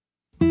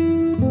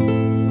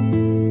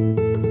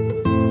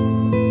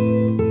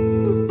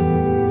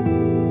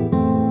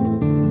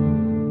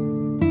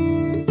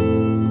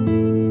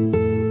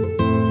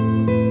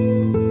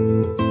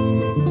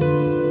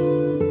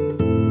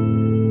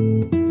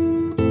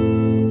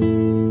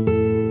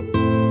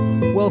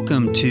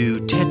Welcome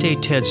to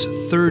Tete-a-Tete's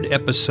third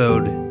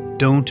episode,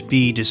 Don't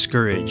Be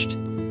Discouraged.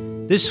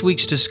 This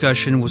week's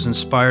discussion was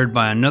inspired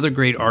by another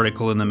great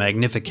article in the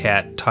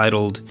Magnificat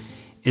titled,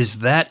 Is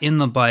That in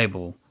the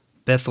Bible?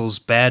 Bethel's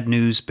Bad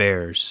News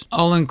Bears.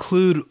 I'll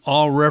include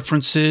all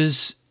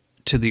references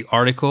to the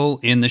article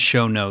in the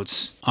show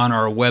notes on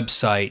our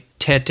website,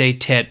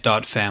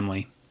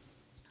 tetetete.family.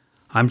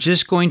 I'm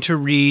just going to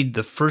read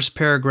the first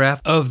paragraph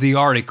of the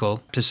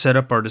article to set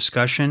up our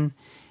discussion,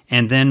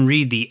 and then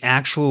read the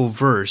actual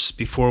verse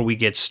before we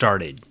get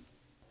started.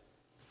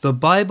 The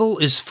Bible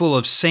is full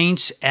of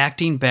saints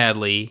acting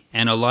badly,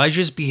 and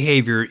Elijah's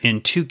behavior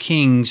in 2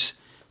 Kings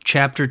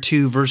chapter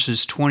 2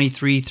 verses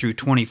 23 through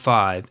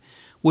 25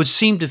 would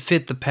seem to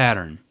fit the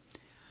pattern.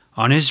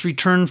 On his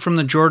return from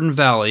the Jordan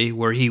Valley,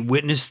 where he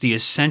witnessed the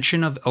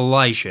ascension of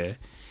Elijah,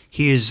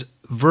 he is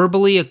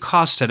verbally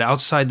accosted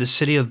outside the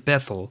city of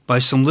Bethel by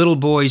some little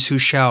boys who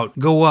shout,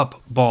 "Go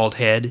up, bald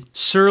head."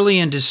 Surly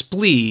and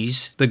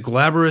displeased, the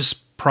glabrous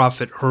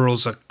prophet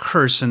hurls a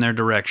curse in their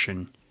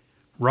direction.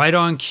 Right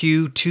on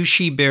cue, 2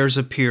 she-bears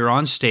appear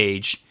on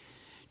stage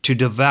to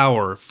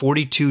devour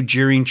 42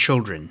 jeering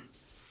children.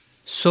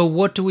 So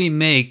what do we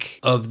make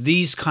of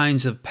these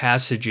kinds of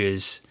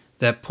passages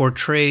that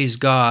portrays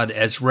God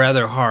as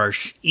rather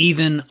harsh,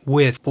 even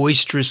with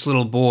boisterous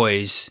little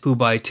boys who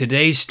by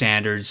today's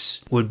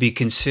standards would be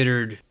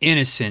considered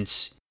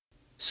innocents?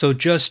 So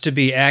just to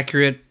be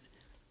accurate,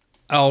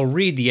 I'll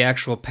read the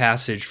actual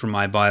passage from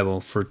my Bible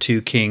for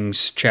 2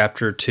 Kings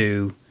chapter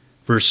 2,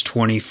 verse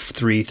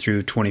 23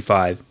 through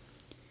 25.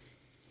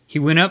 He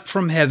went up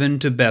from heaven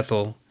to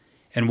Bethel,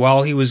 and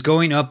while he was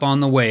going up on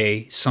the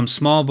way, some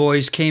small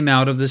boys came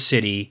out of the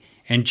city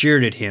and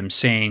jeered at him,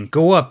 saying,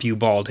 "Go up, you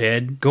bald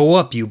head! Go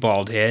up, you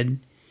bald head!"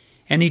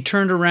 And he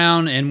turned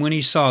around, and when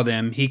he saw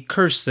them, he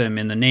cursed them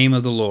in the name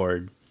of the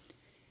Lord.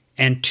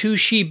 And 2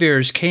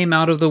 she-bears came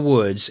out of the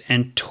woods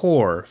and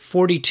tore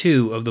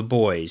 42 of the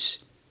boys.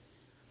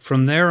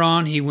 From there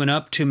on he went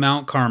up to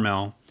Mount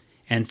Carmel,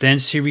 and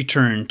thence he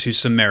returned to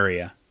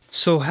Samaria.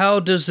 So how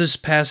does this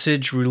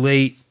passage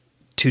relate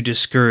to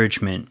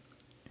discouragement?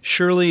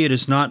 Surely it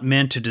is not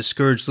meant to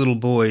discourage little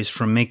boys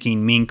from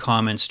making mean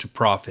comments to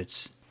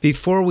prophets.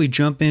 Before we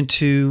jump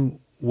into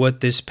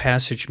what this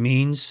passage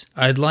means,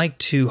 I'd like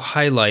to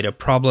highlight a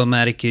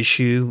problematic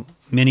issue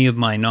many of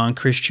my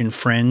non-Christian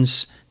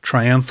friends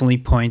triumphantly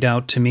point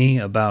out to me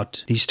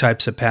about these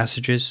types of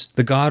passages.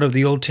 The God of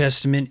the Old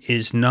Testament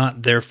is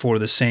not therefore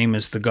the same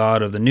as the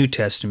God of the New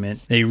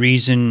Testament. They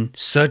reason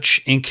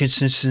such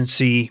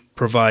inconsistency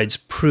provides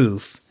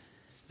proof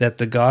that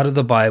the God of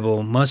the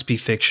Bible must be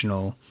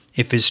fictional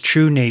if his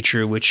true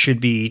nature, which should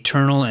be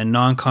eternal and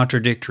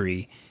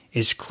non-contradictory,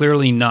 is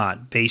clearly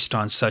not based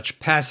on such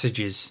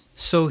passages.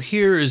 So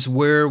here is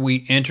where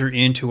we enter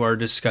into our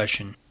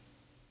discussion.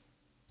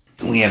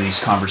 We have these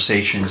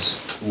conversations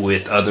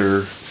with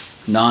other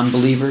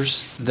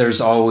non-believers.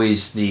 There's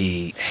always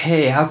the,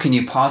 hey, how can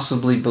you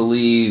possibly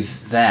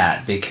believe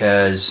that?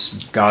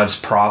 Because God's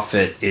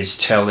prophet is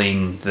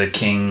telling the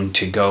king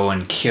to go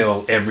and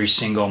kill every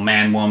single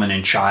man, woman,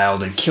 and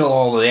child, and kill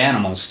all the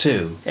animals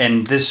too.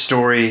 And this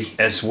story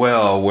as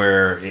well,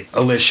 where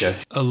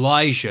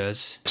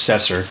Elijah's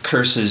successor,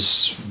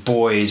 curses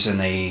boys, and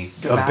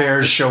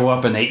bears show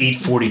up and they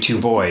eat 42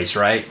 boys,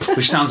 right?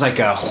 Which sounds like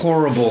a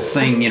horrible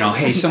thing,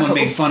 hey, someone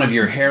made fun of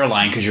your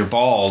hairline because you're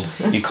bald,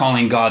 and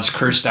calling God's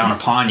curse down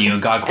upon you,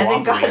 and God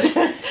cooperates.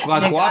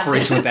 God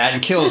cooperates with that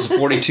and kills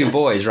 42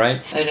 boys, right?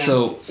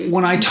 So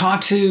when I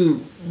talk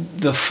to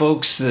the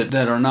folks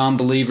that are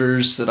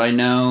non-believers that I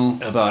know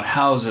about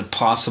how is it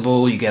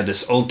possible you got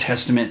this Old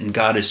Testament and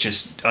God is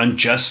just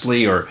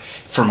unjustly, or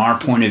from our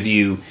point of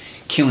view,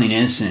 killing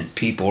innocent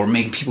people or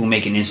making people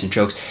making innocent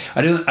jokes,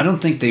 I don't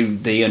think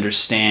they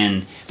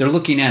understand. They're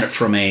looking at it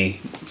from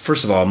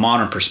first of all, a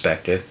modern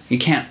perspective. You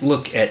can't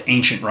look at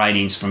ancient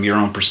writings from your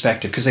own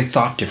perspective because they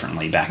thought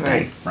differently back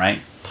then, right?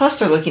 Plus,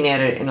 they're looking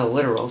at it in a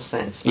literal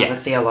sense, not a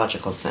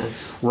theological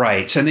sense.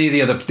 Right. So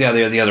the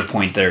other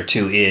point there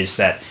too is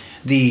that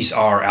these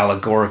are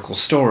allegorical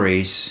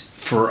stories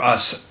for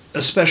us,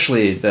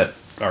 especially that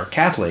are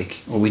Catholic,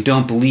 where we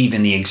don't believe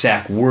in the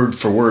exact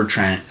word-for-word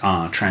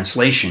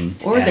translation.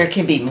 Or there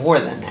can be more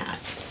than that,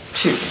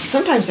 too.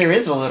 Sometimes there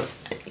is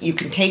you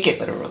can take it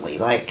literally,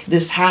 like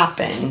this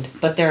happened,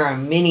 but there are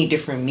many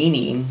different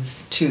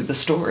meanings to the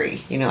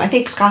story. I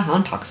think Scott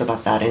Hahn talks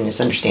about that in his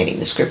Understanding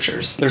the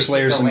Scriptures. There's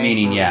layers of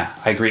meaning, I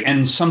agree.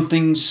 And some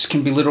things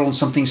can be literal and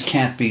some things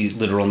can't be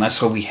literal, and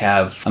that's why we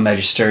have a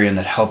magisterium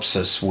that helps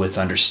us with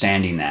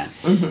understanding that.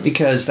 Mm-hmm.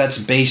 Because that's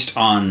based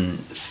on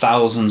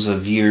thousands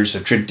of years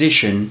of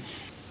tradition,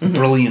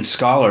 brilliant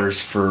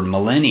scholars for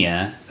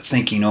millennia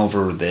thinking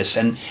over this,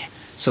 and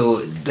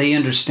so they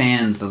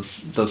understand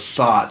the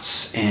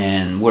thoughts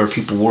and where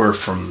people were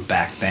from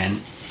back then.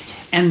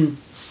 And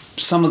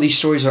some of these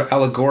stories are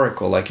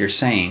allegorical, like you're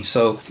saying.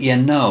 So,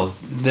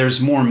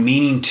 there's more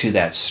meaning to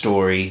that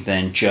story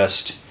than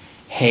just,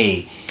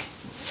 hey,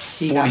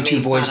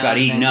 42 boys got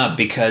eaten up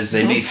because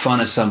they made fun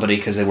of somebody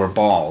because they were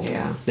bald.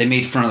 Yeah. They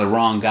made fun of the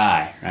wrong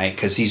guy, right?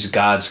 Because he's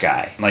God's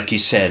guy. Like you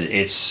said,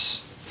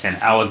 it's an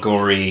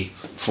allegory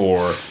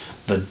for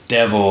the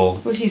devil.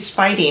 Well, he's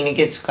fighting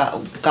against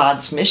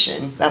God's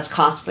mission. That's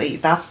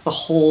the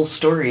whole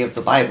story of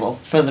the Bible,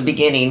 from the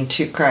beginning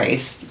to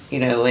Christ,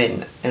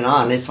 and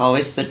on. It's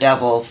always the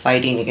devil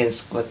fighting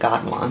against what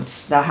God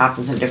wants. That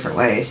happens in different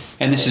ways.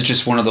 And this is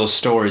just one of those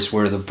stories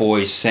where the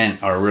boys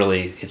sent are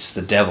really, it's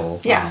the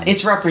devil. Yeah,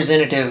 it's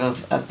representative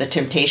of the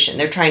temptation.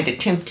 They're trying to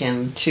tempt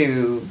him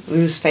to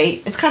lose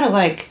faith. It's kind of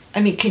like,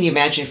 can you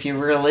imagine if you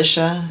were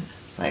Elisha?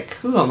 It's like,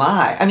 who am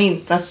I?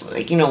 That's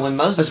like, when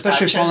Moses got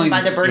chosen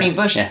by the burning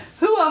bush. Yeah.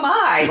 Who am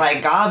I?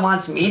 Like, God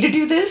wants me to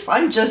do this?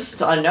 I'm just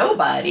a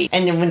nobody.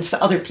 And then when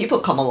other people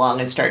come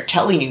along and start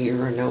telling you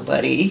you're a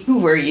nobody,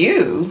 who are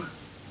you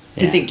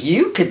to think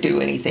you could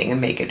do anything and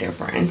make a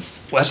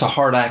difference? Well, that's a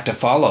hard act to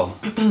follow.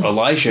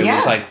 Elijah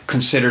was like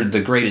considered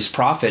the greatest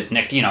prophet,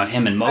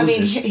 him and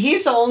Moses.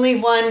 He's the only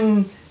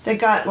one that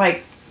got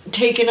like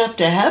taken up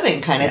to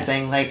heaven kind of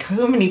thing. Like,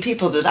 how many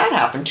people did that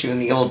happen to in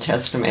the Old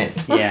Testament?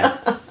 Yeah.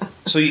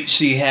 So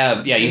you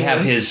have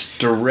his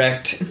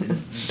direct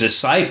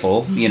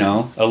disciple,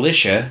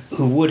 Elisha,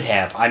 who would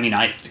have.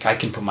 I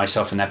can put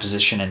myself in that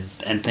position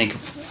and think,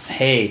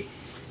 hey,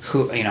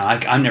 who,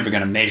 I'm never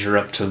going to measure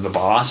up to the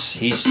boss.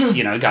 He's,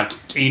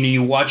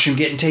 you watch him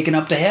getting taken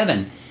up to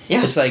heaven.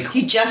 Yeah, it's like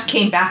he just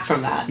came back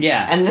from that.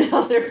 Yeah, and then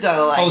they're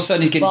like, all of a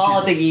sudden he's getting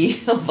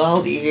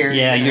baldy here.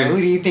 Yeah, who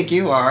do you think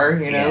you are?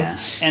 Yeah,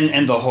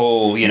 and the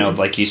whole,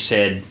 like you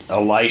said,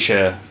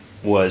 Elisha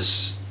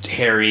was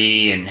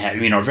hairy and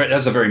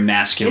that's a very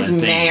masculine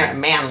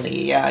thing.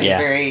 Manly,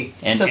 very.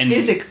 And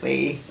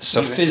physically.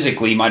 So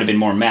physically, he might have been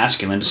more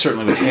masculine, but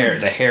certainly with hair,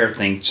 the hair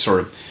thing sort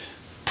of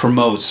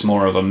promotes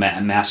more of a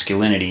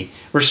masculinity.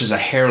 Versus a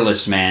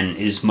hairless man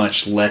is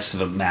much less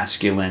of a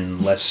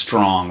masculine, less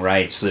strong,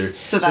 right? So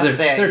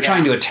they're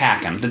trying to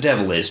attack him. The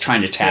devil is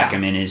trying to attack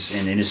him in his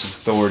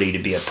authority to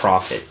be a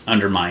prophet,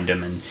 undermine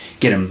him and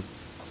get him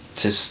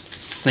to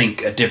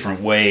think a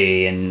different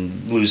way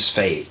and lose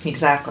faith.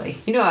 Exactly.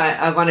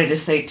 I wanted to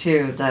say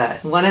too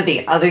that one of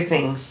the other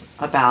things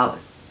about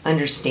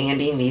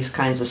understanding these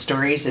kinds of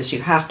stories is you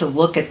have to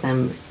look at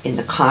them in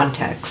the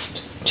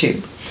context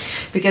too.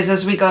 Because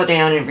as we go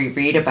down and we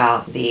read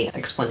about the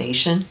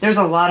explanation, there's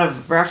a lot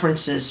of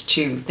references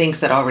to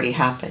things that already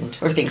happened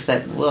or things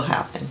that will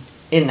happen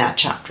in that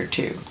chapter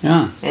too.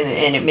 Yeah.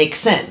 And it makes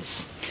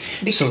sense.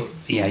 So,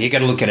 you got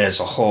to look at it as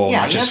a whole,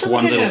 not just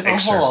one little excerpt.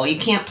 As a whole. You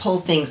can't pull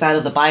things out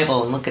of the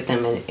Bible and look at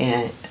them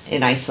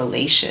in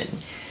isolation.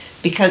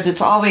 Because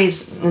it's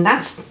always, and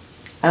that's,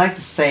 I like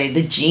to say,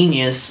 the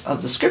genius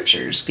of the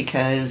Scriptures,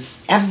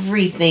 because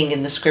everything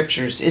in the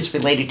Scriptures is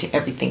related to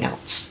everything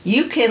else.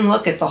 You can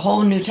look at the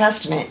whole New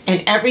Testament,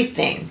 and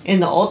everything in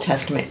the Old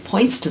Testament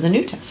points to the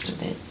New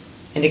Testament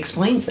and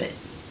explains it.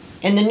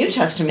 In the New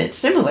Testament,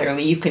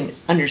 similarly, you can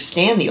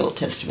understand the Old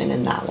Testament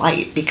in that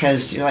light,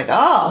 because you're like,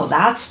 oh,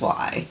 that's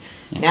why.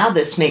 Yeah. Now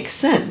this makes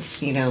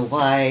sense,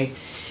 why.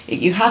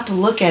 You have to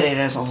look at it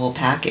as a whole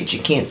package.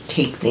 You can't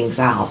take things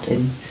out.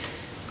 And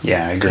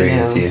yeah, I agree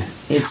with you.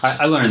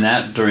 I learned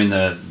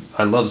that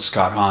I love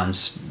Scott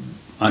Hahn's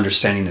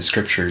Understanding the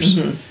Scriptures,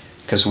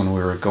 because when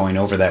we were going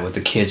over that with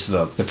the kids,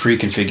 the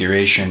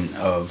pre-configuration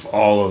of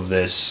all of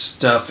this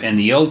stuff in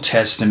the Old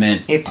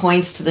Testament, it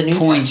points to the New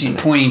Testament.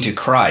 Pointing to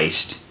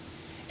Christ,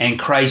 and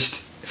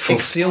Christ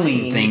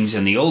fulfilling things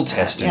in the Old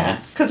Testament. Yeah,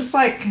 because it's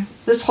like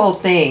this whole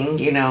thing,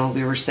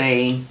 we were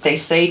saying, they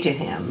say to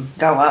him,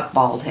 go up,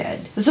 bald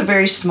head. It's a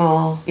very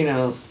small,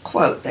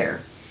 quote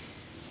there.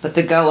 But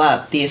the go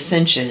up, the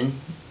ascension,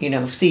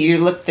 see, you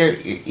look there,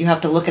 you have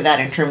to look at that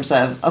in terms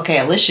of, okay,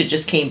 Elisha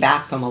just came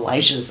back from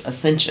Elijah's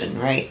ascension,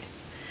 right?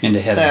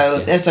 Into heaven. So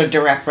that's a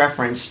direct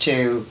reference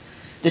to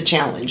the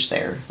challenge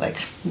there. Like,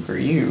 who are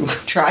you?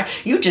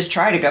 You just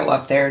try to go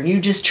up there and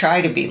you just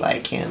try to be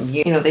like him.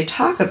 They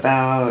talk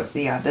about,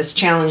 this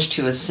challenge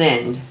to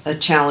ascend, a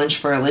challenge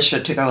for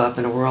Elisha to go up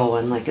in a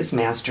whirlwind like his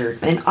master.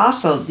 And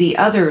also the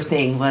other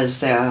thing was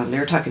they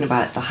were talking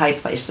about the high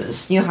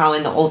places. How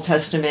in the Old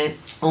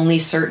Testament, only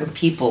certain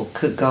people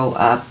could go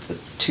up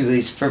to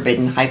these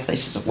forbidden high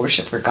places of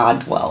worship where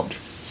God dwelled,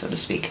 so to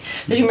speak.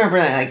 But you remember,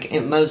 like,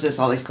 Moses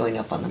always going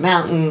up on the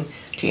mountain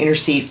to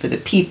intercede for the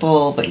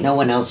people, but no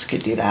one else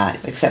could do that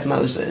except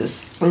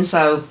Moses. And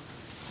so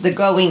the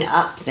going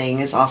up thing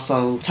is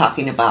also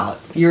talking about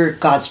you're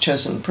God's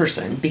chosen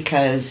person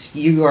because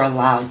you are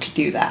allowed to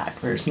do that,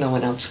 whereas no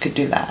one else could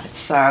do that.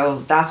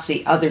 So that's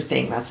the other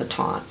thing that's a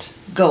taunt.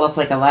 Go up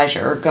like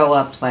Elijah or go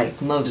up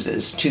like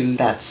Moses to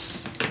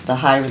that's the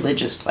high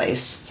religious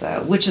place,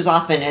 so, which is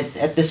often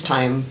at this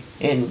time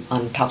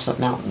on tops of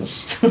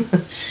mountains.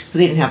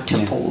 They didn't have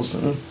temples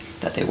and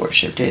that they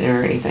worshipped in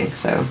or anything.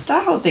 So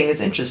that whole thing is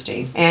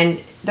interesting.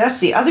 And that's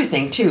the other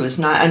thing too, is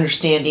not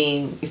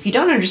understanding, if you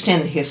don't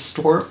understand the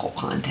historical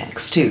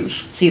context too.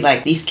 See,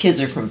 like, these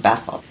kids are from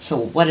Bethel. So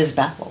what is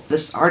Bethel?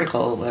 This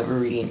article that we're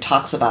reading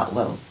talks about,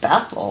 well,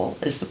 Bethel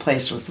is the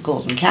place with the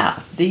golden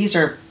calf. These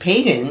are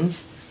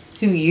pagans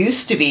who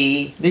used to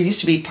be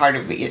part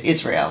of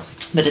Israel,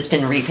 but it's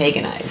been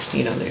repaganized.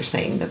 They're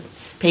saying the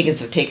pagans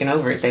have taken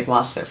over it, they've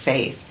lost their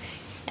faith.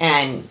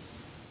 And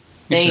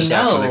They This is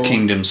know. after the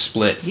kingdom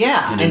split.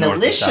 Yeah, into and north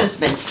and Elisha's south.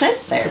 been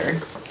sent there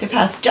to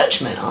pass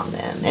judgment on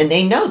them, and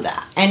they know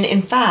that. And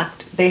in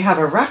fact, they have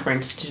a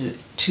reference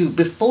to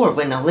before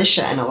when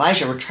Elisha and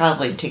Elijah were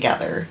traveling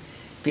together,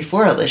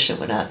 before Elisha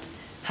went up,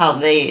 how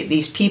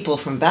these people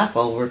from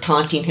Bethel were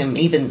taunting him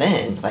even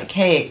then, like,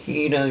 hey,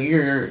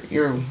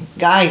 your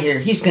guy here,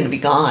 he's going to be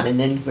gone, and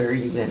then where are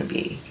you going to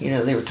be?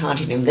 They were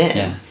taunting him then.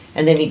 Yeah.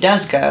 And then he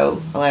does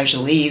go, Elijah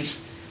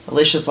leaves,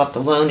 Elisha's left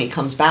alone, he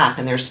comes back,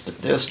 and they're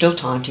still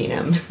taunting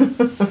him.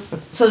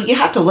 So you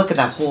have to look at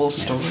that whole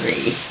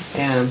story.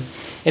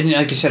 And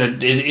like you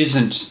said, it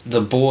isn't, the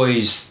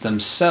boys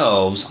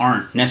themselves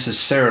aren't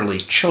necessarily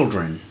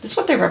children. That's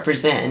what they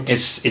represent.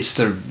 It's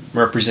the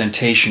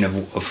representation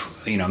of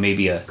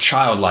maybe a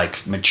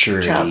childlike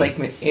maturity.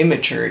 Childlike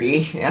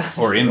immaturity, yeah.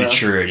 Or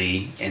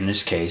immaturity, in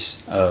this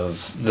case,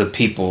 of the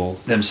people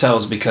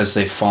themselves because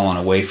they've fallen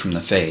away from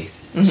the faith.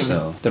 Mm-hmm.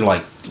 So they're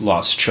like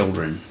lost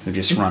children who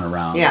just run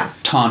around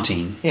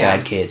taunting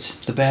bad kids.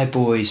 The bad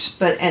boys.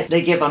 But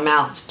they give a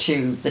mouth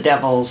to the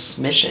devil's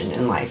mission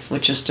in life,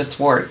 which is to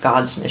thwart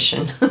God's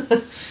mission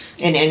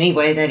in any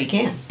way that he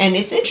can. And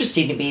it's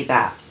interesting to me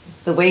that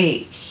the way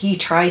he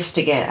tries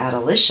to get at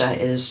Elisha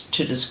is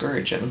to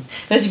discourage him.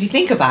 Because if you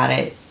think about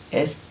it,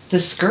 it's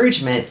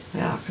discouragement.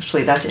 Yeah,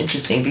 actually, that's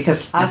interesting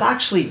because I was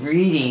actually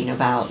reading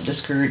about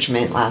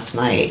discouragement last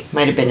night.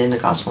 Might have been in the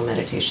gospel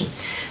meditation.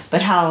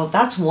 But how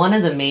that's one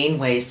of the main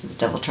ways that the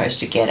devil tries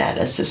to get at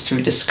us is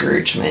through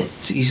discouragement.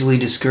 It's easily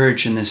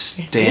discouraged in this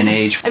day and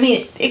age. I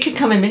mean, it could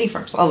come in many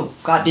forms. Oh,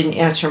 God didn't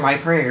answer my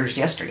prayers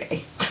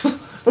yesterday.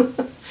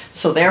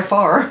 So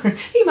therefore,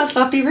 he must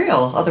not be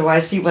real.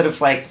 Otherwise, he would have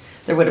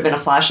there would have been a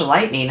flash of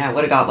lightning. I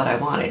would have got what I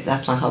wanted.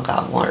 That's not how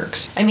God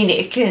works. I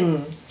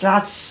mean,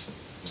 that's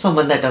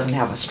someone that doesn't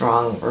have a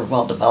strong or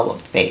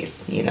well-developed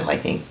faith, I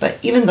think. But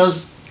even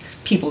those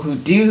people who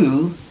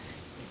do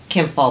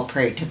can fall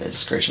prey to the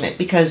discouragement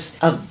because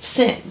of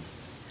sin.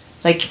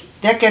 Like,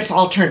 that gets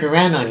all turned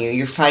around on you.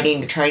 You're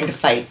trying to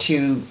fight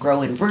to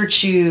grow in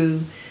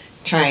virtue,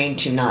 trying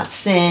to not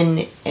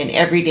sin, and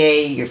every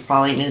day you're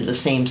falling into the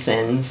same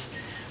sins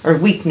or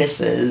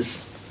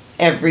weaknesses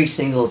every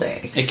single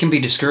day. It can be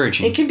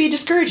discouraging. It can be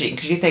discouraging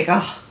because you think,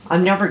 oh,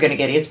 I'm never going to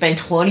get it. It's been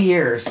 20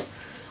 years.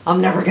 I'm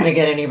never going to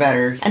get any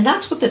better. And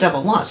that's what the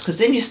devil wants, because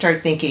then you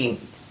start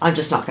thinking, I'm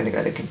just not going to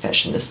go to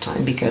confession this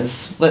time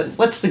because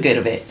what's the good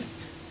of it?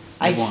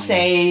 I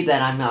say that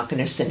I'm not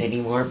going to sin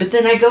anymore, but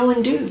then I go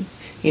and do,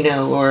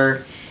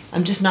 or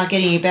I'm just not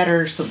getting any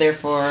better, so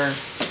therefore,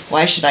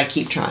 why should I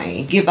keep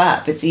trying? Give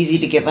up. It's easy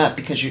to give up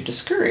because you're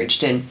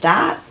discouraged, and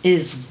that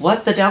is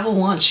what the devil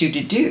wants you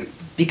to do,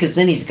 because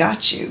then he's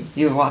got you.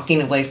 You're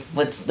walking away.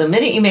 The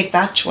minute you make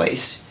that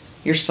choice,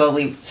 you're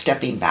slowly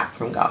stepping back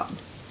from God.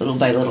 Little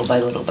by little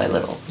by little by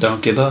little.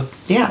 Don't give up.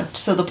 Yeah,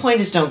 so the point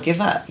is don't give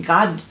up.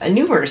 God,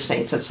 numerous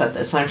saints have said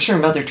this, and I'm sure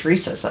Mother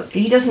Teresa said it.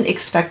 He doesn't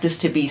expect us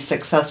to be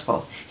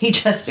successful. He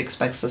just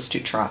expects us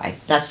to try.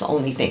 That's the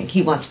only thing.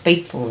 He wants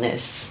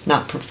faithfulness,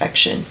 not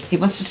perfection. He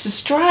wants us to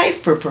strive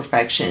for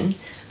perfection,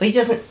 but he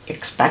doesn't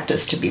expect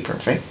us to be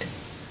perfect.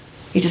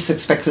 He just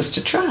expects us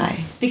to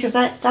try. Because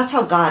that's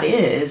how God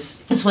is.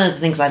 That's one of the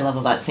things I love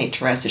about St.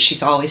 Teresa.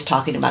 She's always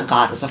talking about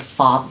God as a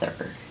father.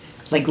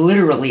 Like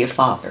literally a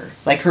father,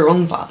 like her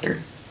own father.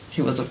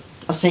 He was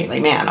a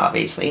saintly man,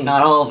 obviously.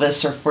 Not all of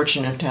us are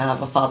fortunate to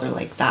have a father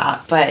like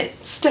that. But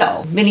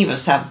still, many of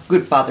us have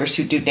good fathers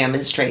who do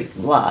demonstrate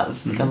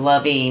love, like a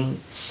loving,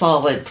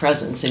 solid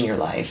presence in your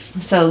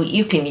life. So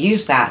you can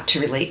use that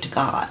to relate to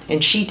God.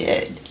 And she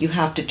did. You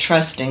have to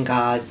trust in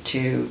God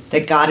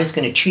that God is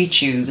going to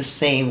treat you the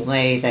same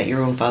way that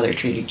your own father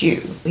treated you.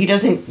 He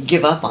doesn't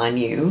give up on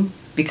you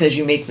because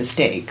you make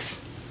mistakes.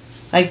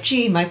 Like,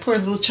 gee, my poor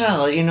little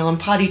child, I'm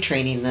potty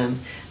training them.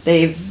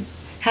 They've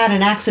had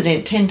an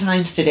accident 10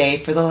 times today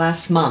for the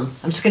last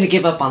month. I'm just going to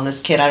give up on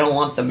this kid. I don't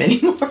want them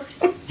anymore.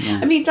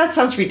 Yeah. I mean, that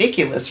sounds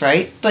ridiculous,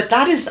 right? But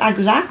that is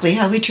exactly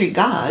how we treat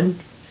God.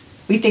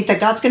 We think that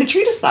God's going to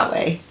treat us that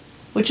way,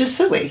 which is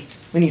silly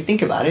when you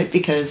think about it,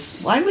 because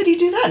why would he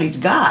do that? He's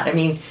God. I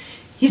mean,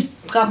 he's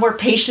got more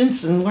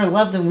patience and more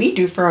love than we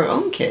do for our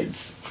own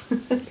kids.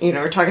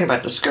 We're talking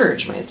about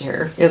discouragement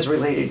here as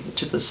related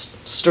to this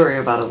story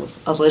about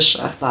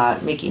Elisha,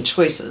 about making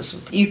choices.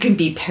 You can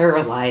be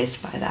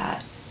paralyzed by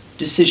that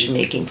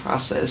decision-making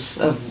process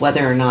of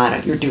whether or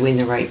not you're doing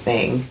the right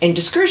thing. And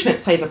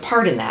discouragement plays a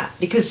part in that,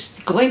 because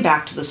going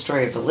back to the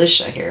story of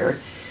Elisha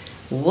here,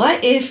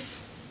 what if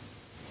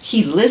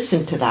he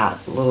listened to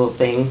that little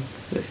thing,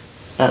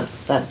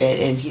 that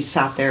bit, and he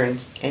sat there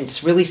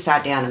and really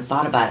sat down and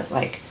thought about it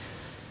like,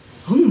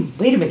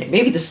 wait a minute,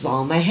 maybe this is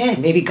all in my head.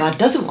 Maybe God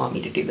doesn't want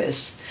me to do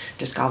this.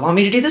 Does God want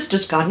me to do this?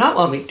 Does God not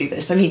want me to do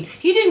this? I mean,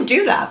 he didn't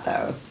do that,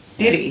 though,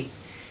 did he?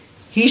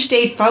 He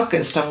stayed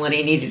focused on what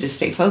he needed to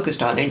stay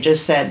focused on and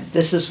just said,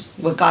 this is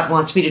what God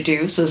wants me to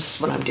do, so this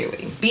is what I'm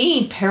doing.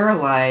 Being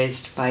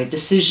paralyzed by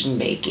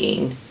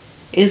decision-making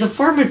is a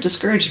form of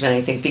discouragement,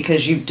 I think,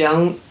 because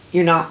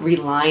you're not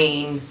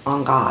relying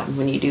on God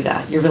when you do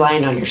that. You're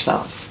relying on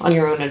yourself, on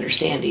your own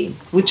understanding,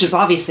 which is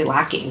obviously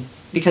lacking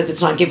because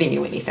it's not giving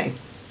you anything.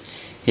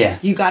 Yeah.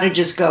 You got to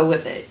just go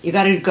with it. You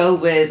got to go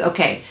with,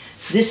 okay,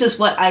 this is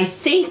what I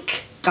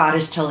think God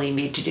is telling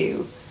me to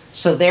do.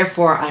 So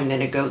therefore, I'm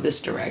going to go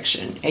this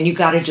direction. And you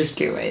got to just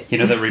do it. You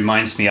know, that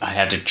reminds me, I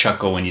had to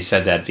chuckle when you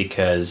said that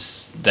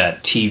because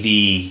that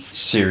TV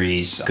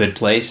series, Good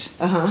Place,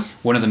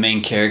 one of the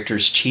main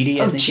characters, Chidi,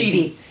 I think.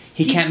 Chidi.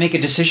 He can't make a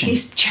decision.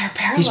 He's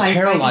paralyzed. He's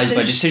paralyzed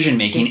by decision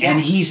making,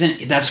 and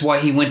that's why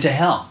he went to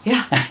hell.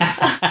 Yeah,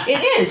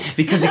 it is.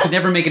 Because he could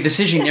never make a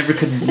decision, never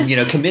could,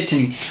 commit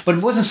to. But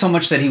it wasn't so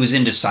much that he was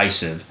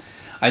indecisive.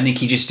 I think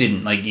he just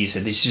didn't, like you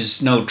said, there's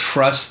just no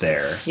trust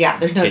there. Yeah,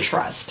 there's no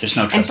trust. There's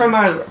no trust.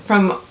 And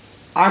from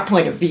our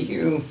point of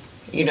view,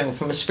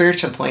 from a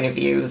spiritual point of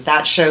view,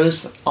 that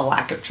shows a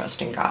lack of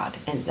trust in God,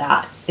 and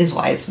that is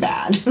why it's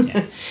bad.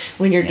 Yeah.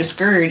 When you're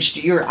discouraged,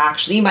 you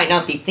might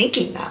not be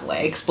thinking that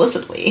way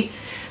explicitly,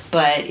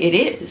 but it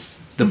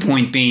is. The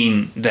point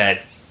being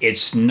that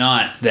it's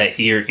not that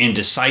you're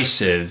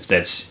indecisive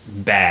that's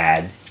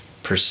bad,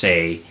 per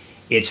se.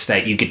 It's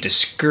that you get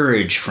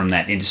discouraged from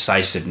that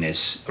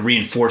indecisiveness,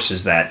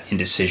 reinforces that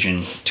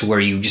indecision to where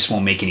you just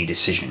won't make any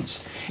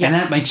decisions. Yeah. And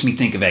that makes me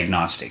think of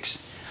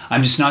agnostics.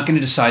 I'm just not going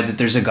to decide that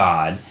there's a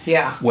God,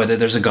 whether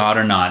there's a God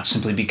or not,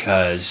 simply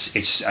because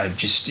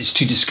it's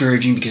too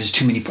discouraging, because there's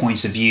too many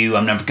points of view.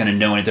 I'm never going to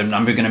know anything. I'm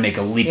never going to make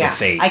a leap of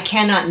faith. I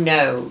cannot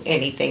know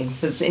anything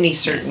with any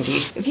certainty.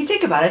 If you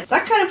think about it,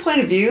 that kind of point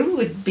of view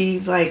would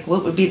be like,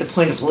 what would be the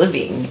point of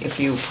living if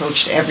you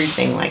approached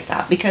everything like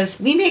that? Because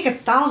we make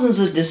thousands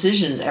of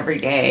decisions every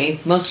day,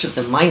 most of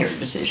them minor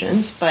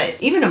decisions, but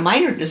even a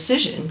minor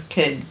decision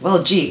could,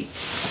 the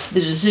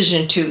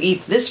decision to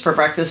eat this for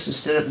breakfast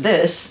instead of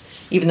this,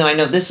 even though I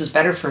know this is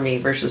better for me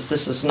versus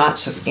this is not,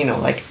 so,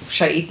 like,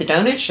 should I eat the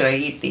donut? Should I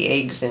eat the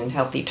eggs and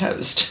healthy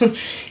toast?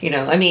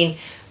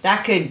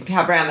 That could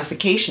have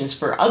ramifications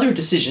for other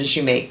decisions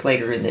you make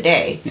later in the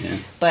day. Yeah.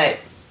 But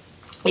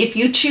if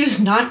you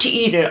choose not to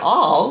eat at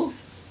all,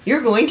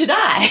 you're going to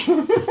die.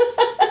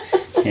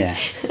 Yeah.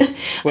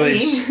 Well,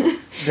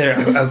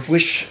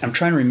 I'm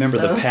trying to remember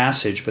the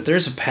passage, but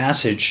there's a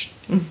passage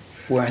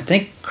where I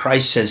think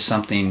Christ says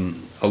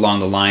something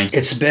along the lines,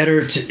 it's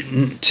better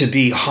to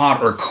be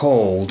hot or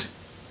cold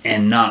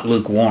and not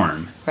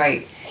lukewarm.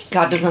 Right.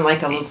 God doesn't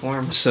like a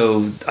lukewarm.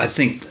 So I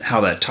think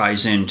how that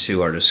ties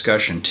into our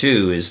discussion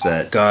too is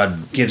that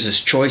God gives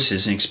us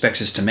choices and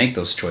expects us to make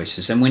those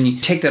choices. And when you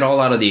take that all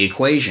out of the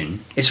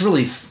equation, it's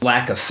really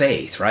lack of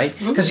faith, right?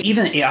 Because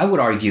even I would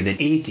argue that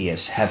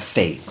atheists have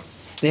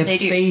faith. They have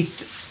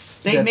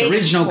faith that there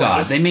is no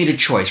God. They made a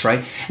choice, right?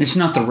 And it's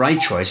not the right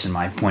choice in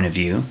my point of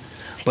view.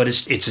 But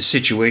it's a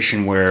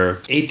situation where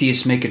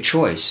atheists make a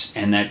choice,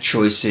 and that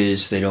choice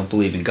is they don't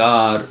believe in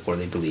God, or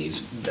they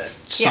believe that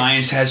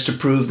science has to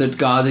prove that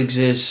God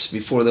exists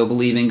before they'll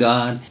believe in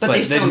God. But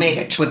they still made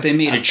a choice. But they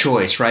made a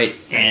choice, right?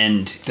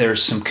 And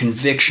there's some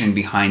conviction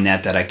behind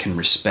that I can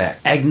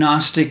respect.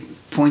 Agnostic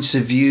points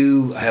of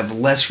view I have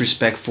less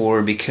respect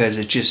for, because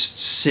it's just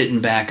sitting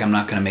back, I'm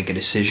not going to make a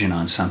decision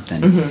on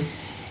something. Mm-hmm.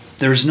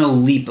 There's no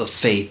leap of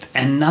faith,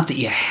 and not that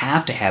you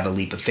have to have a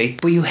leap of faith,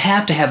 but you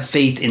have to have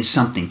faith in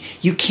something.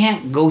 You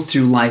can't go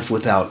through life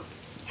without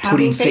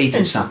putting faith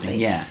in something.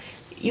 Yeah.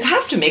 You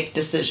have to make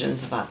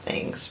decisions about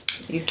things.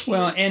 You can't.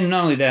 Well, and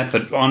not only that,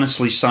 but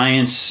honestly,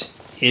 science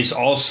is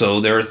also,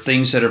 there are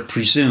things that are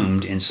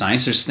presumed in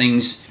science. There's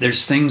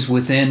things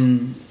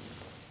within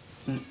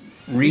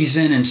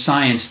reason and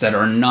science that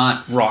are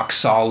not rock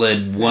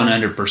solid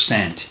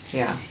 100%.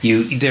 Yeah.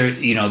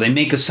 They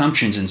make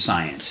assumptions in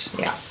science.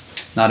 Yeah.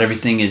 Not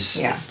everything is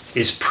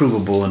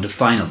provable and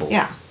definable.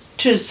 Yeah.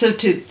 To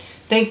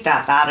think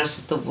that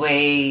is the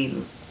way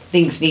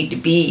things need to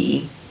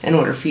be in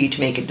order for you to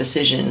make a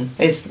decision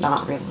is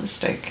not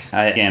realistic.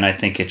 I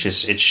think it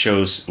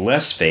shows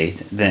less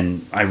faith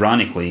than,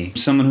 ironically,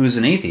 someone who's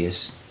an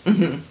atheist,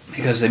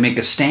 because they make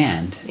a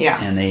stand.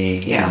 Yeah. And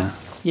they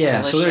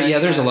so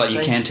there's a lot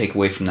you can take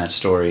away from that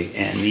story,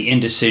 and the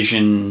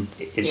indecision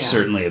is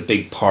certainly a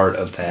big part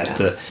of that.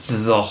 Yeah.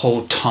 The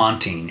whole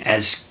taunting,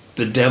 as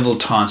the devil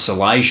taunts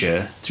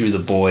Elijah through the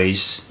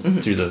boys,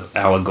 through the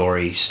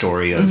allegory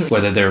story of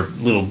whether they're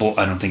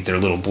I don't think they're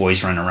little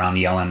boys running around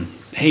yelling,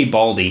 "Hey,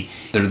 Baldy!"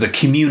 They're the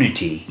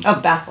community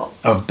of Bethel.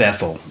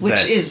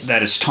 That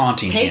is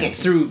taunting pagan. him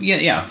through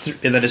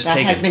that is that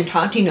pagan. has been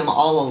taunting him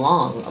all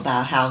along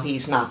about how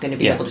he's not going to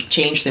be able to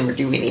change them or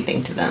do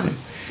anything to them.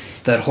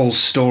 That whole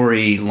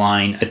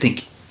storyline, I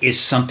think, is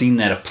something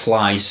that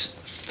applies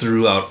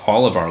throughout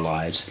all of our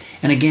lives.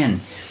 And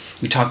again,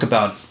 we talk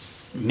about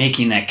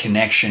making that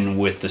connection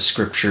with the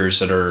scriptures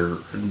that are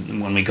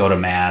when we go to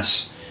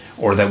Mass,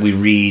 or that we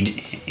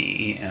read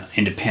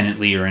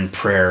independently or in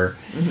prayer,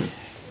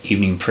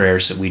 evening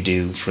prayers that we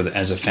do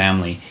as a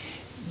family.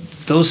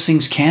 Those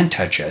things can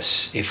touch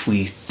us if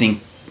we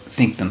think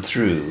them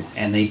through,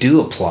 and they do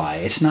apply.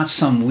 It's not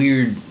some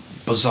weird,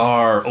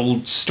 bizarre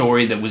old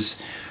story that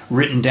was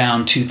written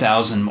down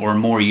 2,000 or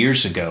more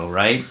years ago,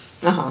 right?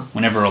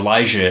 Whenever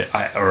Elisha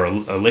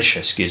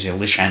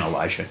and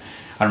Elijah,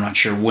 I'm not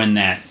sure when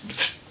that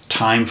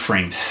time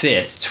frame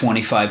fit,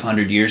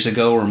 2,500 years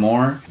ago or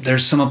more.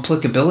 There's some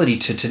applicability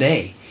to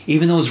today.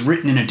 even though it's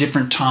written in a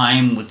different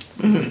time with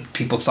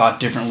people thought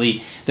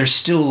differently, there's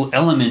still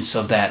elements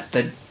of that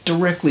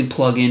directly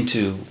plug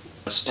into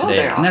us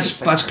today. And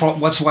that's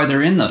why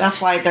they're in the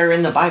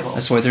Bible.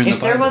 That's why they're in the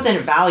Bible. If there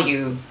wasn't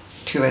value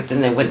to it,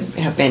 then they wouldn't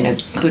have been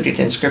included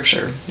in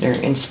Scripture. They're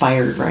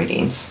inspired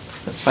writings.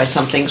 That's why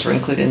some things were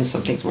included and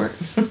some things weren't.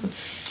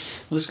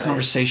 Well, this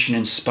conversation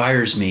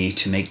inspires me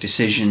to make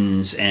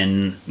decisions,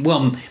 and,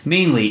 well,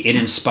 mainly it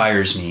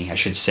inspires me, I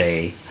should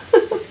say,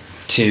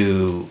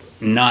 to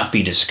not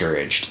be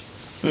discouraged.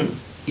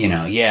 You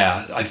know,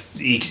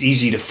 it's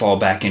easy to fall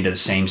back into the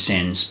same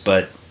sins,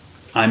 but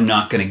I'm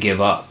not going to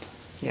give up.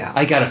 Yeah.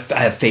 I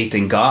have faith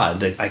in God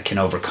that I can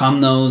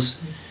overcome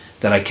those,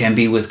 that I can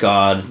be with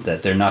God,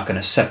 that they're not going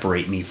to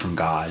separate me from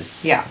God.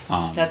 Yeah.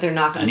 That they're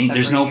not going to separate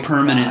there's no you from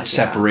permanent God,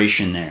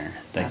 separation there.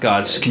 That That's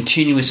God's good.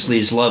 continuously,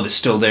 His love is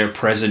still there,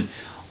 present,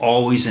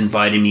 always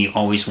inviting me,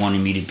 always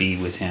wanting me to be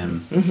with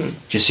Him.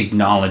 Just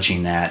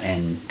acknowledging that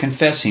and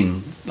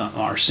confessing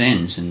our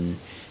sins and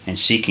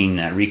seeking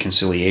that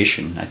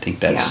reconciliation. I think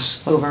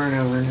that's over and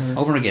over and over.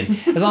 Over again.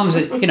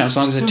 As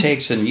long as it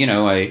takes, and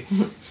I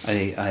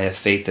have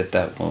faith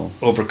that will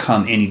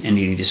overcome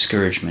any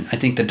discouragement. I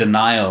think the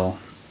denial,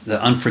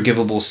 the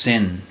unforgivable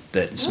sin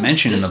that's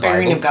mentioned in the Bible.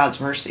 Despairing of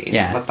God's mercy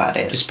is what that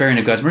is. Despairing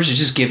of God's mercy is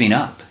just giving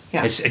up.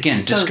 Yeah. It's,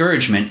 again,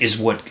 discouragement is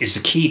what is the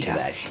key to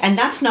that. And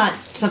that's not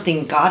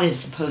something God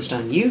has imposed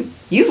on you.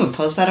 You've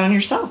imposed that on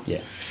yourself.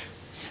 Yeah.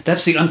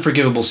 That's the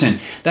unforgivable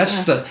sin. I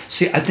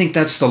think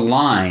that's the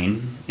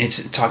line,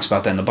 it talks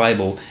about that in the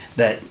Bible,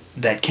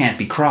 that can't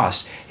be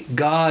crossed.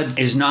 God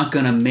is not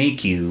going to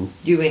make you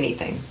do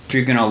anything. If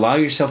you're going to allow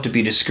yourself to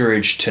be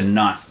discouraged to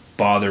not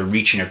bother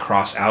reaching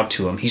across out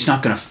to Him, He's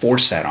not going to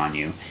force that on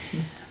you.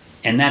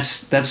 And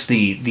that's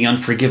the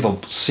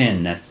unforgivable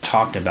sin that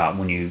talked about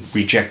when you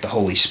reject the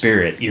Holy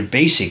Spirit. You're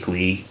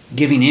basically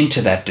giving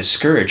into that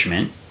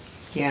discouragement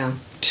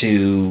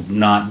to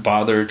not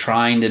bother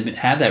trying to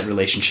have that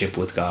relationship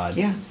with God.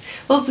 Yeah.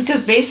 Well,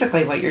 because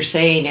basically what you're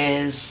saying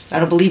is, I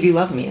don't believe you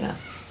love me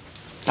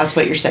enough. That's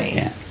what you're saying.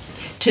 Yeah.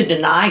 To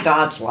deny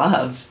God's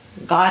love,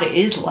 God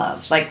is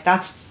love. Like,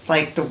 that's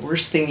like the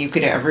worst thing you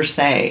could ever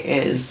say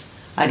is,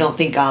 I don't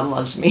think God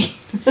loves me.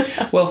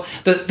 Well,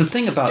 the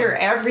thing about... After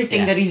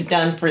everything that He's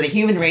done for the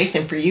human race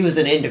and for you as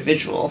an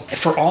individual.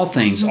 For all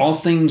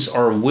things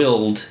are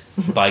willed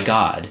by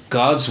God.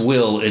 God's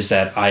will is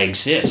that I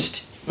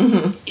exist.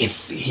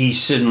 If He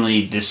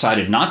suddenly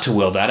decided not to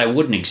will that, I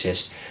wouldn't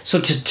exist. So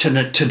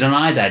to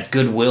deny that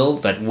goodwill,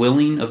 that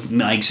willing of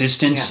my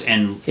existence,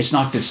 and it's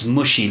not this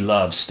mushy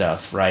love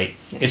stuff, right?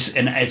 Yeah.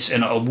 It's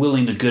a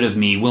willing the good of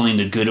me, willing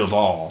the good of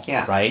all,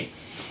 right?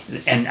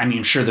 And I mean,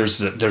 I'm sure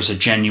there's a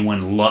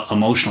genuine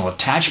emotional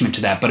attachment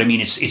to that, but I mean,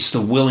 it's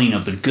the willing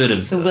of the good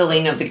of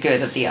willing of the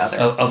good of the other.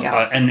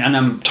 And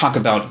I'm talking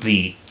about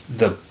the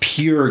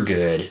pure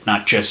good,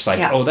 not just like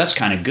oh, that's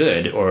kind of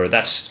good or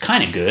that's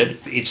kind of good.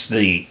 It's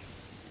the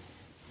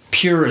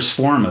purest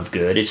form of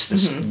good. It's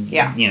this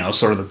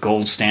sort of the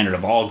gold standard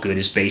of all good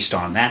is based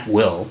on that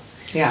will.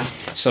 Yeah.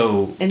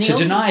 So to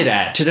deny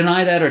that,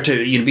 or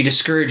to be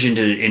discouraged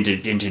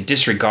into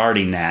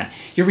disregarding that,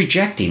 you're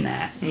rejecting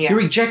that. Yeah. You're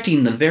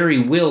rejecting the very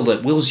will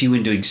that wills you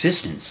into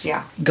existence.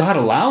 Yeah. God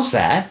allows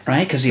that,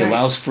 right? Because He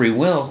allows free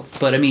will.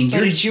 But I mean,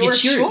 it's your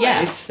choice.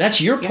 Yeah, that's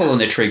you're pulling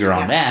the trigger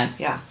on that.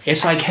 Yeah.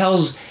 It's like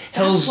hell's.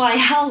 That's why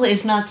hell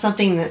is not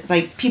something that,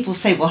 like, people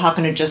say, well, how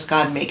can a just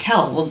God make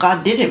hell? Well,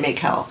 God didn't make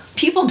hell.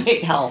 People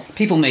made hell.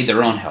 People made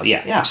their own hell.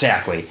 Yeah.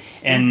 Exactly.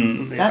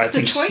 And that's I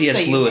think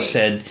C.S. Lewis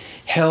said,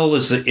 hell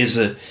is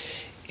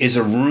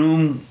a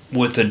room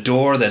with a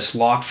door that's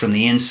locked from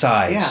the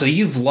inside. Yeah. So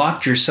you've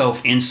locked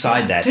yourself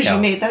inside that hell. Because you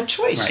made that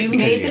choice. Right, you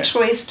made the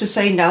choice to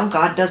say, no,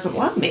 God doesn't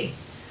love me.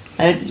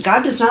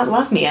 God does not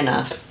love me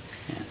enough.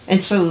 Yeah.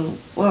 And so,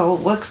 well,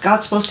 what's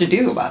God supposed to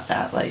do about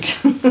that? Like,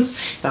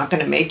 not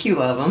going to make you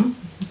love Him.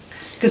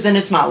 Because then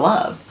it's not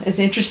love. It's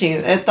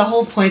interesting. The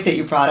whole point that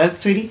you brought up,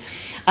 sweetie,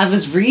 I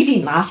was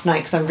reading last night,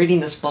 because I'm reading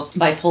this book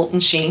by Fulton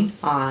Sheen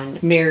on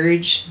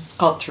marriage. It's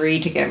called 3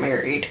 to Get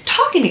Married.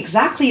 Talking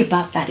exactly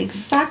about that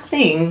exact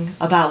thing,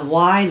 about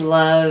why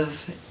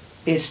love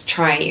is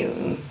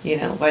triune,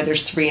 why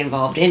there's 3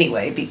 involved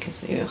anyway,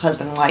 because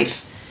husband,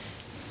 wife,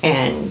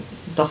 and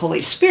the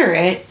Holy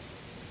Spirit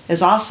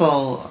is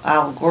also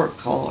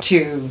allegorical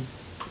to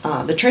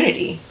the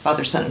Trinity,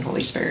 Father, Son, and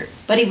Holy Spirit.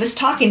 But he was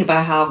talking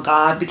about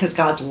how because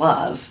God's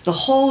love, the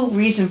whole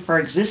reason for our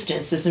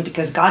existence isn't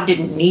because God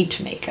didn't need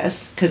to make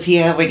us, because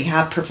He already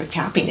had perfect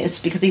happiness,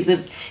 because He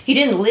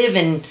didn't live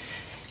in,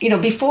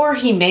 before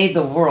He made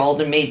the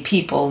world and made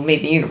people,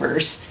 made the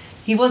universe,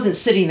 He wasn't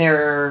sitting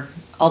there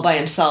all by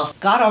Himself.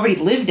 God already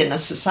lived in a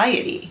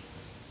society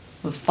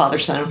with Father,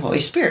 Son, and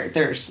Holy Spirit.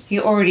 He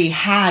already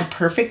had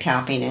perfect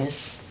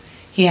happiness.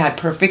 He had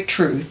perfect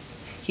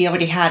truth. He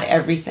already had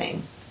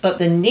everything. But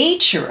the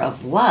nature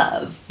of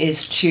love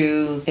is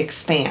to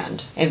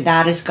expand. And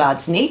that is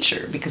God's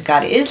nature, because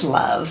God is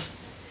love.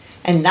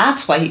 And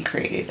that's why He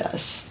created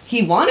us.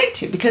 He wanted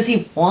to, because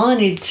He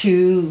wanted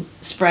to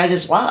spread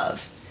His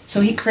love.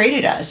 So He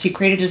created us. He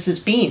created us as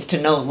beings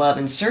to know, love,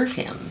 and serve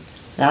Him.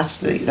 That's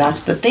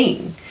the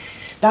thing.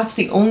 that's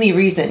the only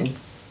reason.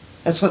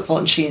 That's what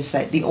Fulton Sheen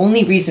said. The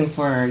only reason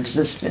for our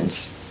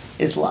existence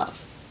is love.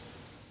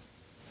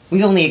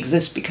 We only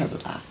exist because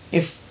of that.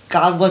 If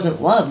God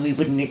wasn't love, we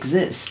wouldn't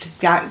exist.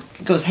 That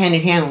goes hand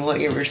in hand with what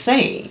you were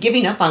saying.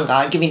 Giving up on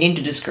God, giving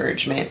into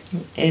discouragement,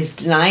 is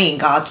denying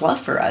God's love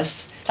for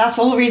us. That's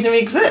the whole reason we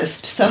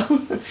exist. So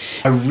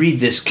I read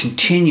this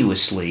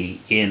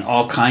continuously in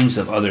all kinds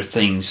of other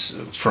things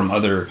from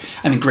other,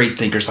 great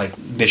thinkers like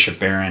Bishop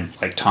Barron,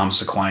 like Thomas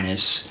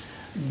Aquinas,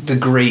 the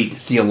great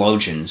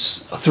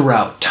theologians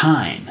throughout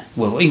time.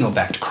 Well, you go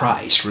back to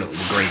Christ, really,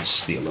 the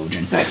greatest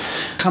theologian. Right.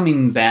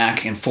 Coming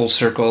back in full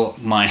circle,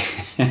 my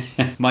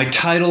my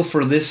title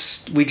for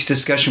this week's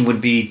discussion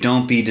would be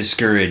 "Don't Be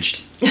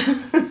Discouraged."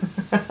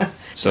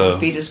 So, don't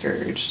be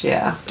discouraged.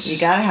 Yeah, you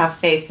got to have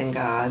faith in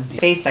God.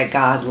 Faith that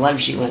God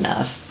loves you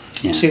enough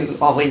to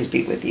always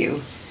be with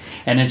you.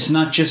 And it's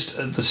not just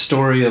the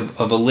story of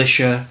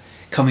Elisha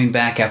coming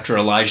back after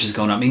Elijah's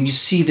going up. You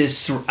see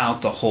this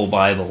throughout the whole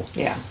Bible.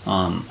 Yeah.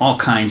 All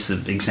kinds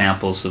of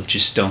examples of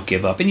just don't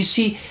give up. And you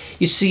see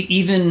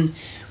even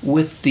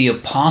with the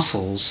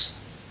apostles,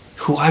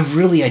 who I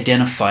really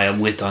identify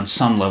with on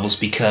some levels,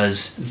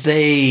 because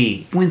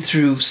they went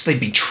through, they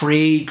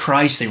betrayed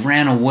Christ, they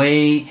ran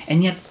away,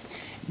 and yet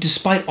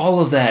despite all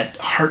of that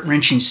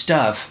heart-wrenching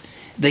stuff,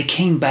 they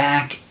came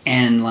back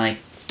and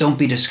don't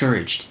be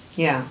discouraged.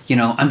 Yeah.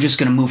 I'm just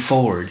going to move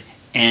forward.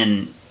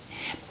 And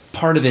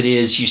part of it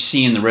is you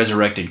see in the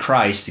resurrected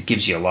Christ, it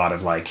gives you a lot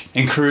of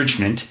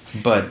encouragement,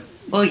 but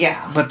well,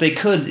 yeah. But they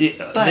could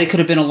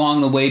have been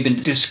along the way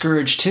been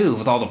discouraged too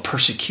with all the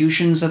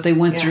persecutions that they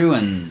went through.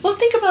 And well,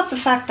 think about the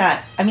fact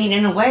that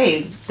in a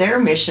way their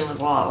mission was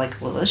a lot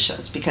like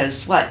Elisha's,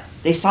 because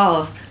they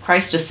saw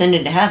Christ ascend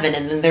into heaven,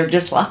 and then they're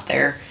just left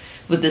there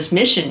with this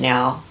mission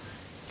now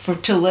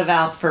to live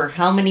out for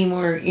how many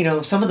more,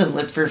 some of them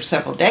lived for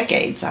several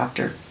decades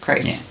after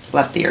Christ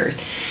left the earth.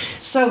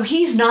 So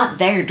he's not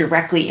there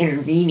directly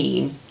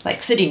intervening,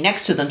 sitting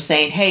next to them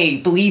saying, hey,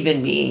 believe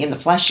in me in the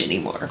flesh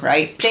anymore,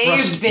 right?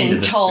 They've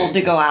been told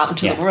to go out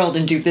into the world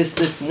and do this,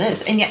 this, and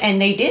this.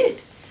 And they did.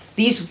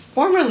 These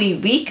formerly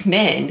weak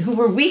men, who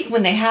were weak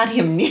when they had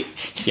him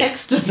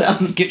next to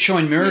them.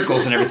 Showing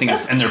miracles and everything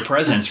in their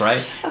presence,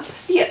 right?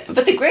 Yeah,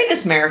 but the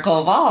greatest miracle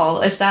of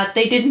all is that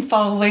they didn't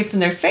fall away from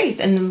their faith.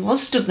 And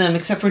most of them,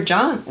 except for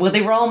John,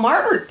 they were all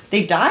martyred.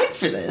 They died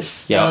for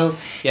this. Yeah,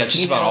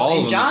 just about all of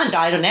them. And John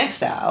died in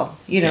exile,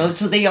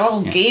 so they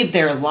all gave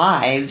their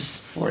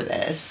lives for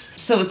this.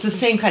 So it's the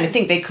same kind of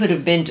thing. They could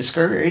have been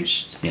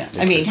discouraged.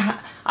 Yeah.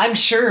 I'm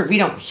sure we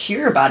don't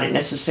hear about it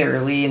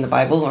necessarily in the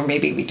Bible, or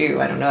maybe we do.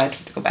 I don't know. I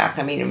have to go back.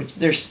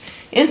 There's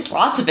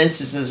lots of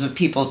instances of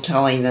people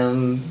telling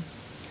them,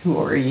 who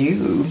are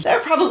you?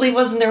 That probably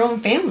wasn't their own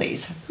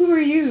families. Who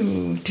are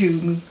you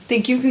to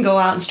think you can go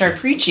out and start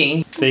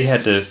preaching? They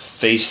had to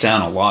face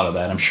down a lot of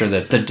that. I'm sure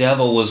that the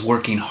devil was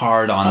working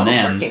hard on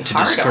them to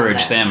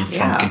discourage them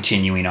from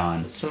continuing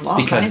on.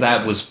 Because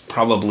that was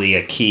probably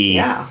a key.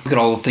 Yeah. Look at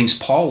all the things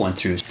Paul went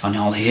through on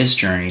all his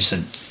journeys,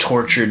 and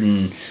tortured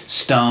and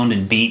stoned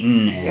and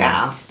beaten.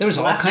 And there was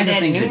all kinds of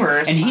things.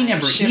 And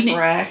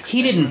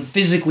he didn't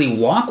physically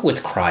walk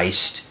with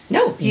Christ.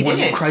 No, he didn't.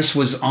 When Christ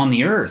was on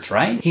the earth,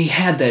 right? He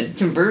had that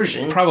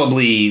conversion,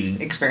 probably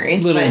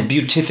experience, little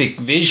beatific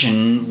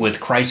vision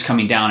with Christ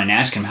coming down and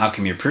asking him, "How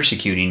come you're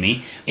persecuting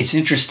me?" It's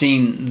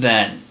interesting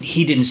that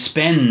he didn't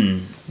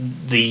spend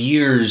the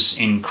years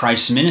in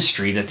Christ's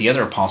ministry that the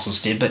other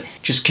apostles did, but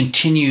just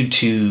continued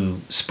to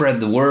spread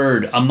the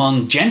word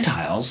among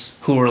Gentiles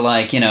who were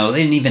they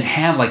didn't even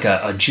have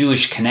a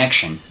Jewish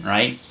connection,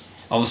 right?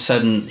 All of a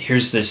sudden,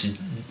 here's this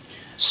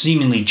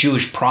seemingly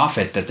Jewish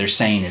prophet that they're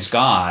saying is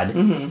God,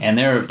 and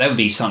that would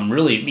be something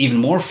really even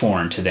more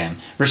foreign to them.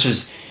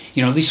 Versus,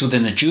 at least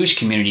within the Jewish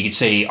community, you could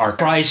say, our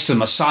Christ, the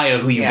Messiah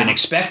who you've been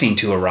expecting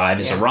to arrive,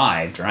 has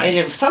arrived, right? And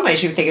in some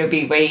ways, you think it would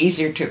be way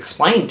easier to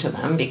explain to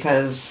them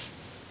because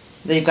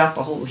they've got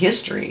the whole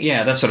history.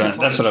 Yeah, that's what I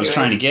was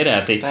trying to get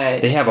at.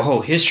 They have a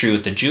whole history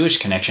with the Jewish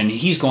connection.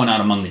 He's going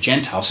out among the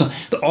Gentiles. So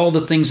all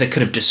the things that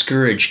could have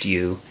discouraged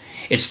you,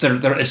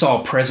 it's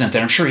all present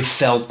there. I'm sure he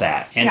felt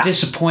that. And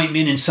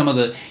disappointment in some of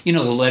the,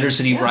 the letters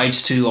that he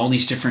writes to all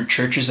these different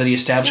churches that he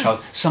established, how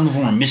some of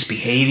them are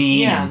misbesbehaving.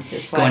 Yeah.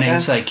 And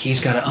it's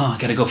he's got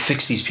to go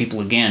fix these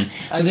people again.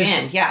 So you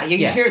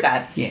hear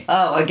that. Yeah.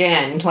 Oh,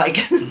 again.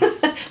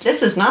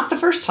 This is not the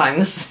first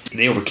time.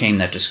 They overcame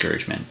that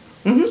discouragement.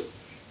 Mm-hmm.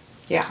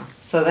 Yeah.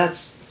 So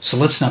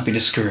let's not be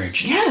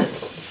discouraged.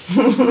 Yes.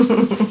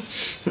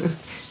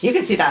 You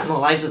can see that in the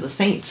lives of the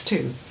saints,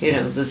 too.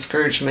 The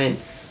discouragement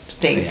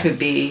thing could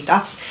be,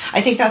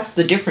 I think that's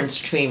the difference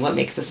between what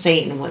makes a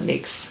saint and what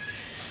makes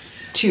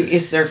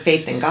is their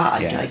faith in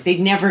God. They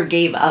never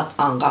gave up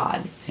on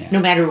God,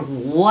 no matter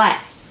what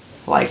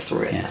life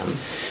threw at them.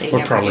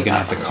 We're probably going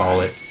to have to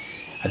call it.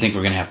 I think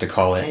we're going to have to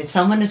call it. And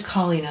someone is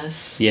calling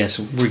us. Yes,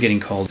 we're getting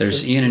called.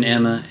 There's Ian and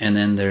Emma, and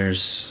then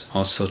there's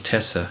also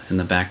Tessa in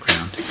the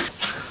background.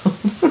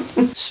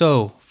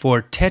 So,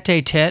 for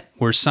Tete-a-Tete,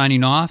 we're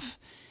signing off,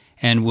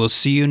 and we'll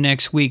see you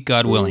next week,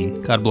 God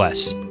willing. God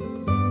bless.